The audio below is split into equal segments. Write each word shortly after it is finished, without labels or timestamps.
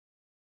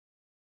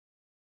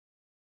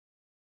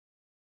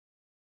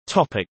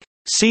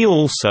See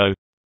also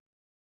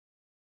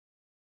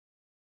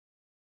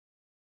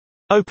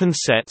Open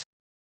set,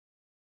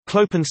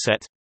 Clopen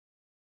set.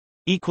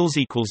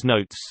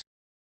 Notes.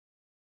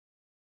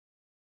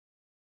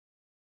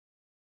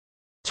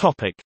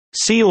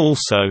 See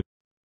also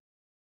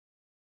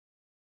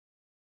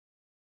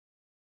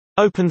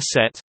Open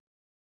set,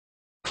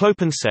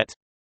 Clopen set.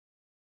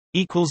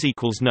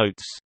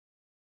 Notes.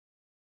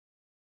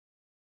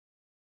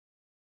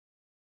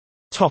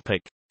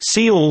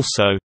 See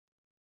also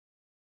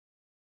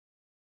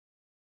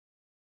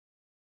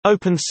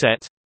Open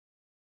set,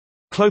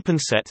 Clopen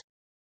set.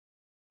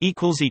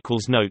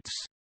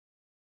 Notes.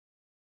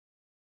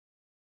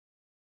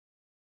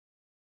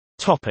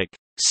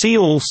 See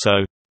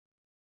also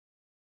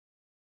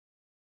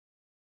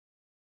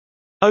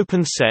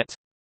Open set,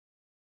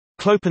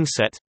 Clopen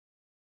set.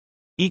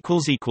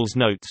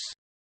 Notes.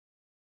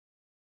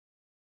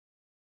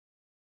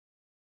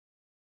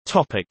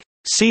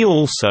 See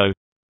also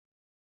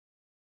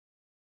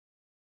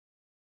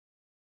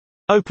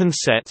Open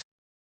set,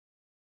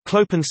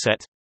 Clopen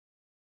set.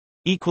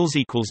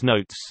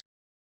 Notes.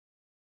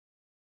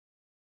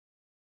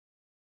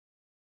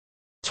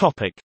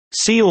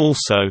 See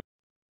also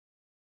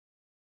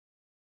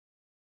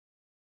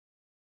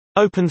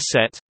Open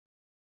set,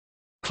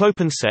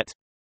 Clopen set.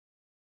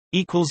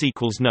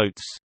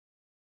 Notes.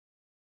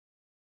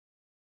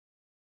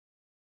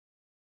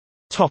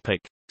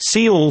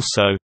 See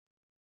also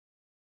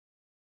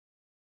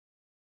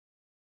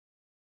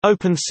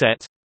Open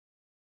set,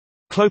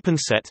 Clopen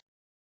set.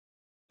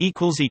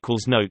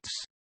 Notes.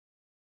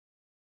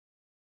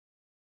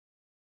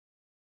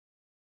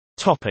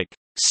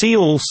 See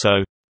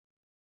also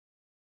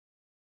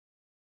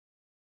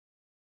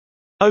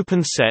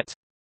Open set,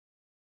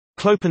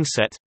 Clopen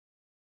set.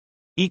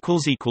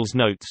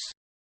 Notes.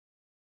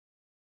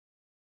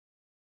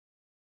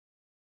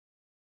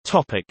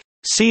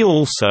 See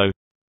also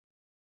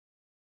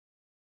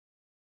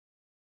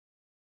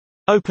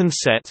Open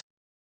set,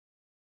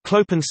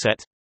 Clopen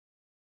set.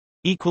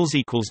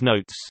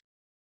 Notes.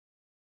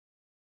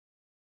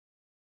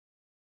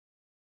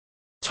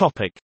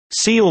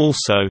 See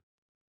also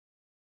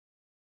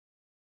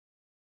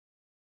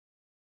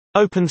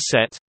Open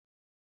set,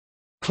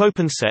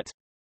 Clopen set.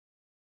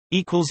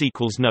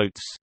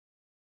 Notes.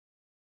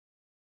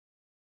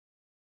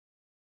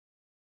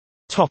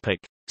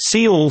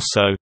 See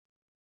also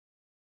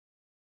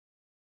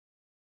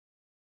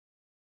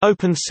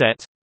Open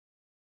set,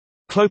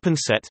 Clopen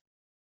set.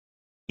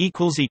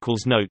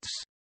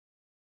 Notes.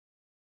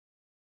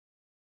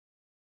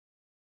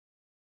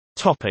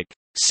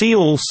 See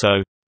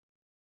also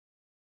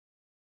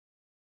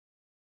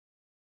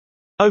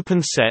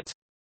Open set,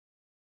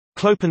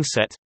 Clopen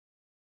set.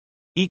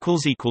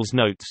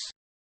 Notes.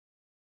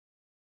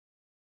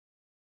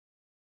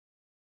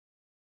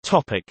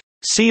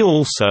 See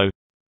also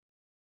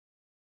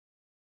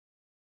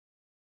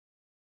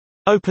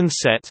Open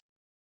set,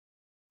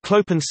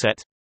 Clopen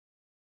set.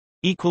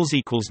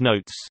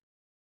 Notes.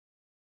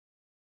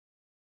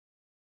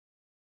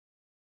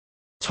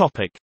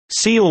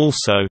 See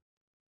also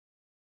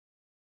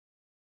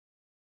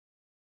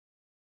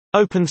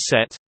Open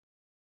set,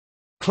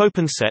 Clopen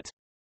set.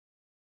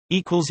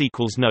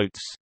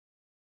 Notes.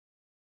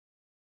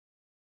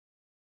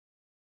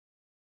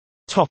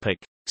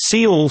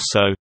 See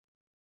also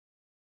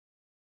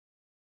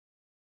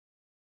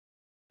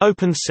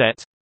Open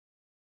set,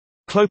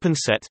 Clopen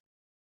set.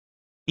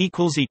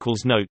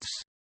 Notes.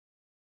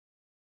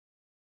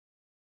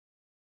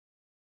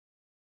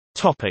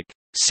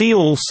 See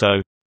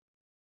also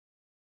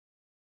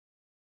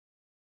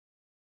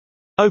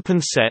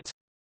Open set,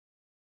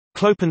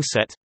 Clopen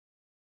set.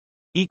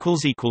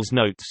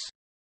 Notes.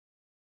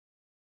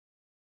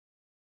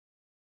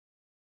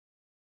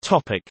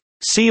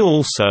 See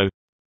also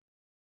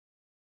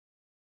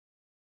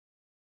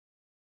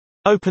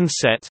Open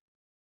set,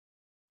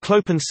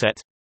 Clopen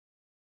set.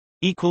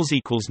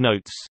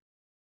 Notes.